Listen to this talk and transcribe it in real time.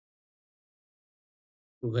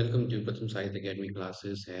Welcome to Pratham Science Academy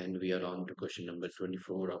classes, and we are on to question number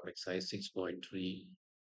 24 of exercise 6.3.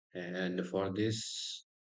 And for this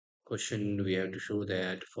question, we have to show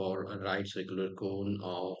that for a right circular cone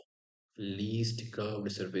of least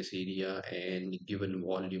curved surface area and given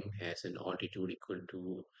volume has an altitude equal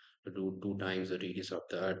to root 2 times the radius of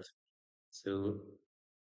the Earth. So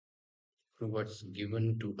what's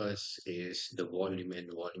given to us is the volume,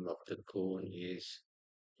 and volume of the cone is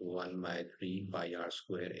 1 by 3 pi r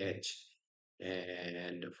square h.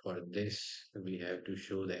 And for this, we have to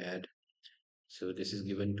show that, so this is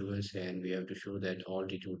given to us, and we have to show that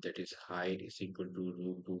altitude, that is height, is equal to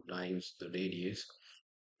root 2 times the radius.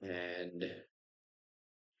 And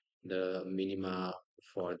the minima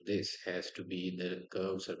for this has to be the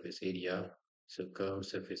curved surface area. So curved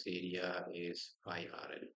surface area is pi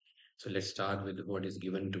rl. So let's start with what is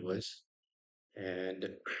given to us. And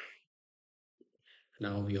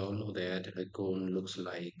now we all know that a cone looks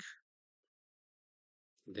like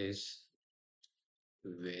this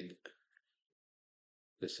with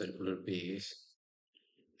the circular base,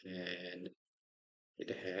 and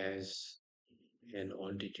it has an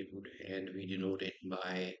altitude, and we denote it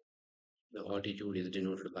by the altitude is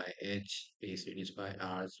denoted by h, base radius by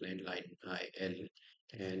r, slant height by l.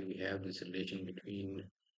 And we have this relation between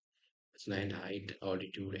slant height,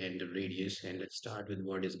 altitude, and the radius. And let's start with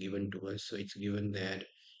what is given to us. So it's given that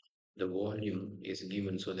the volume is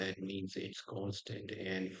given, so that means it's constant,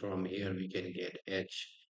 and from here we can get h.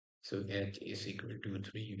 So h is equal to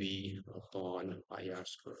 3v upon pi r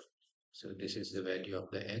square. So this is the value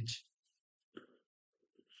of the h.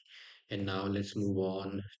 And now let's move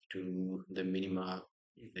on to the minima,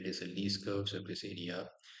 that is a least curved surface area.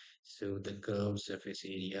 So the curved surface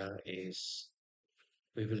area is,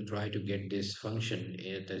 we will try to get this function,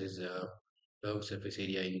 that is a curved surface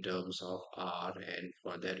area in terms of r, and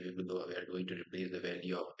for that we are going to replace the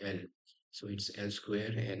value of l. So it's l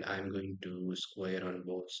square, and I'm going to square on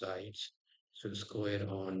both sides. So square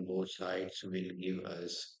on both sides will give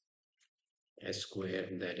us s square,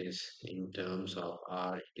 that is in terms of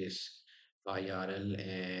r it is pi rl,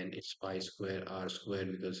 and it's pi square r square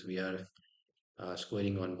because we are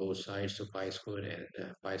squaring on both sides. So pi square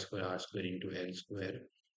and pi square r square into l square.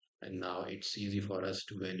 And now it's easy for us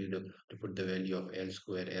to put the value of L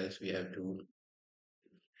square, else we have to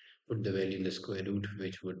put the value in the square root,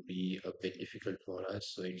 which would be a bit difficult for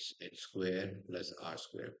us. So it's H square plus R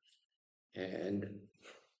square. And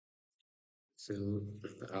so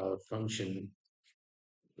our function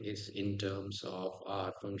is in terms of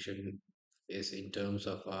R, function is in terms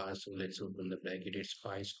of R. So let's open the bracket. It's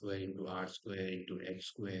pi square into R square into H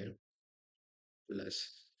square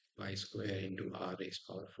plus pi square into R raised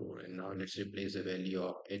power 4. And now let's replace the value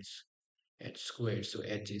of H squared. So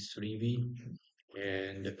H is 3v,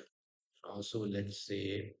 and also let's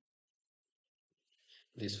say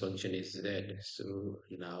this function is z. So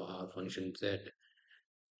now our function z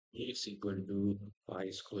is equal to pi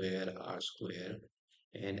square r square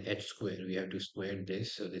and h square. We have to square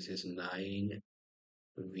this. So this is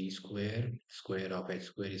 9v square. Square of h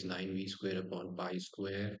square is 9v square upon pi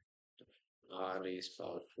square r raised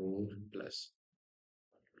power 4 plus,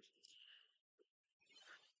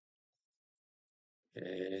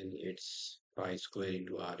 and it's pi square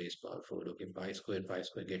into r raised power 4. Okay, pi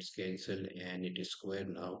square gets cancelled, and it is square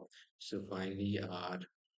now. So finally, our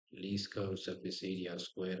least curved surface area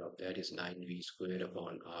square of that is 9v square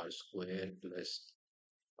upon r square plus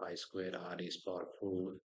pi square r raised power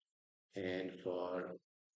 4. And for,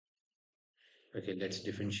 okay, let's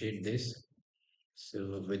differentiate this.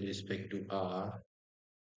 So with respect to r,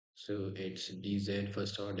 so it's dz,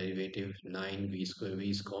 first order derivative, 9v square, v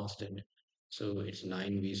is constant. So it's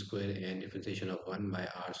 9v square, and differentiation of 1 by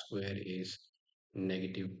r square is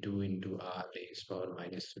negative 2 into r raised power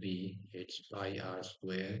minus 3. It's pi r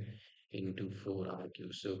square into 4r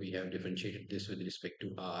cubed. So we have differentiated this with respect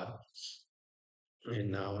to r.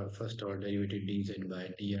 And now our first order derivative dz by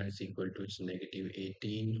dr is equal to its negative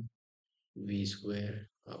 18 v square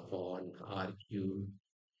upon r cubed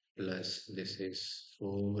plus this is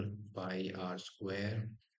 4 pi r square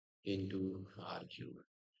into r cube.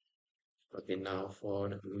 Okay, now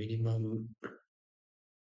for minimum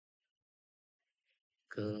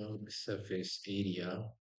curved surface area,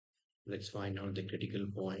 let's find out the critical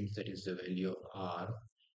points, that is the value of r.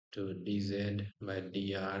 So dz by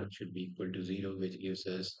dr should be equal to 0, which gives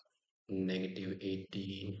us negative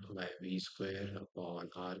 18 by v square upon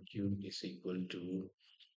r cube is equal to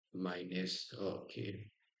minus, okay,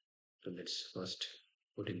 so let's first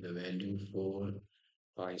put in the value. 4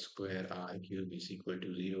 pi square r cube is equal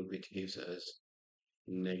to 0, which gives us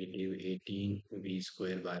negative 18 v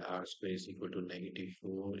square by r square is equal to negative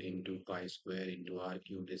 4 into pi square into r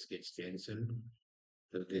cube. This gets cancelled.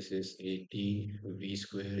 So this is 18 v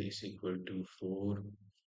square is equal to 4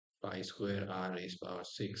 pi square r raised power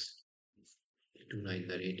 6. 2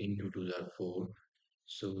 9 are 18, 2 2 are 4.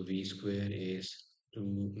 So v square is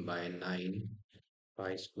 2 by 9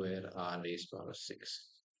 pi square r raised power 6.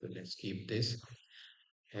 So let's keep this.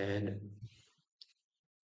 And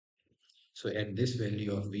so at this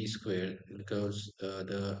value of v square,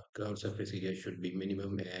 the curve surface area should be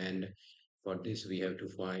minimum, and for this we have to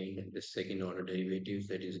find the second order derivatives,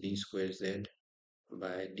 that is d squared z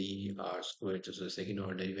by d r squared. So the second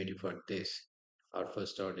order derivative for this, our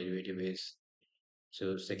first order derivative is,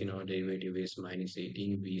 so second order derivative is minus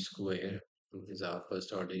 18 v square. This is our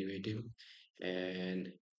first order derivative, and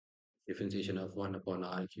differentiation of 1 upon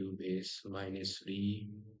r cube is minus 3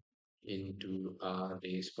 into r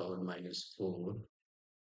raised power minus 4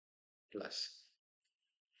 plus,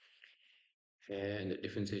 and the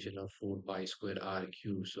differentiation of 4 pi square r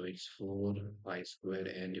cube, so it's 4 pi square,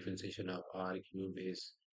 and differentiation of r cube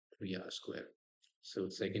is 3r square. So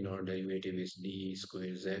second order derivative is d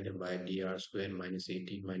square z by dr square. Minus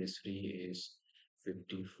 18 minus 3 is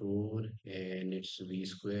 54, and it's v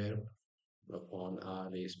square upon r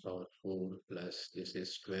raised power 4 plus this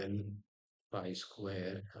is 12 pi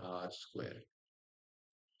square r square.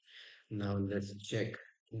 Now let's check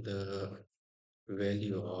the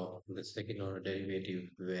value of the second order derivative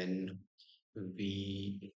when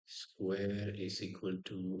v square is equal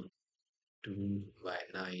to 2 by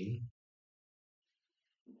 9.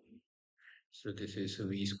 So this is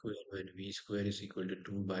v square when v square is equal to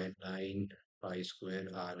 2 by 9 pi square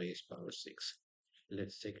r raised power 6.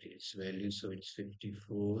 Let's check its value. So it's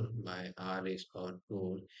 54 by r raised power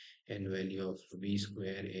 4, and value of v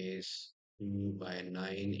square is 2 by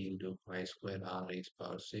 9 into pi square r raised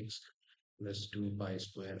power 6 plus 2 pi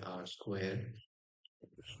square r square,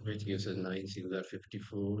 which gives us 9 6 are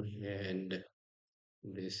 54, and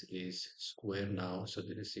this is square now. So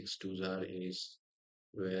this is 6 2s are is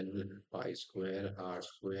 12 pi square r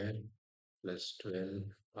square plus 12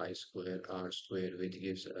 pi square r square, which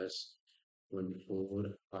gives us 24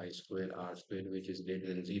 pi square r square, which is greater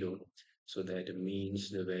than 0. So that means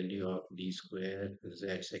the value of d square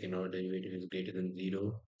z second order derivative is greater than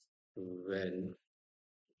 0 when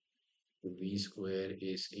v square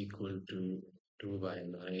is equal to 2 by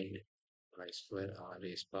 9 pi square r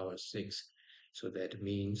raised power 6. So that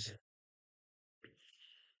means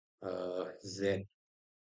z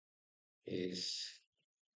is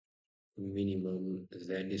minimum.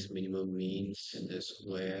 Z is minimum means the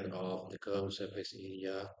square of the curved surface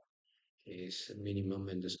area is minimum,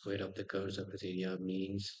 and the square of the curved surface area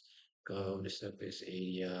means curved surface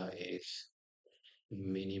area is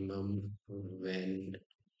minimum when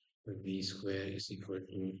v square is equal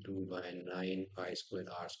to 2 by 9 pi square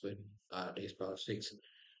r square r raised power 6.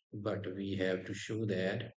 But we have to show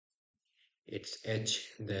that it's h,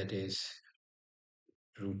 that is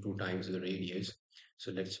root 2 times the radius.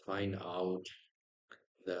 So let's find out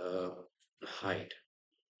the height.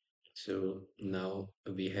 So now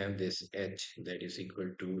we have this h that is equal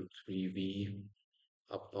to 3v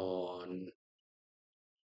upon,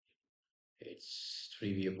 it's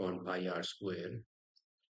 3v upon pi r square.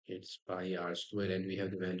 It's pi r square, and we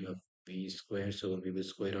have the value of v square, so we will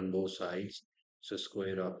square on both sides. So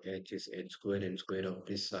square of h is h square, and square of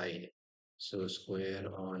this side, so square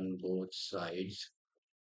on both sides,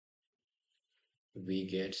 we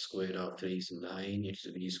get square of 3 is 9. It's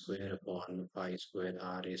v square upon pi square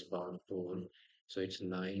r is power 4. So it's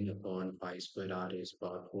 9 upon pi square r is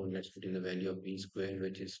power 4. Let's put in the value of v square,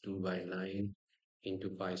 which is 2 by 9 into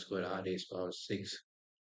pi square r is power 6.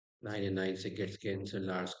 9 and 9 gets cancelled,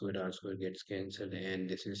 r square gets cancelled, and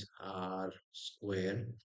this is r square.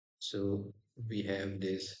 So we have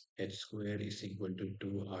this h square is equal to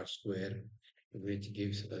 2r square, which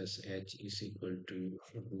gives us h is equal to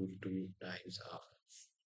root 2 times r.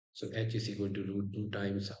 So h is equal to root 2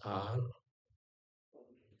 times r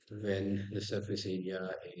when the surface area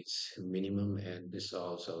is minimum, and this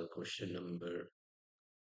solves our question number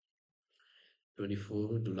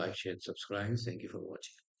 24. Do like, share, and subscribe. Thank you for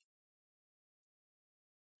watching.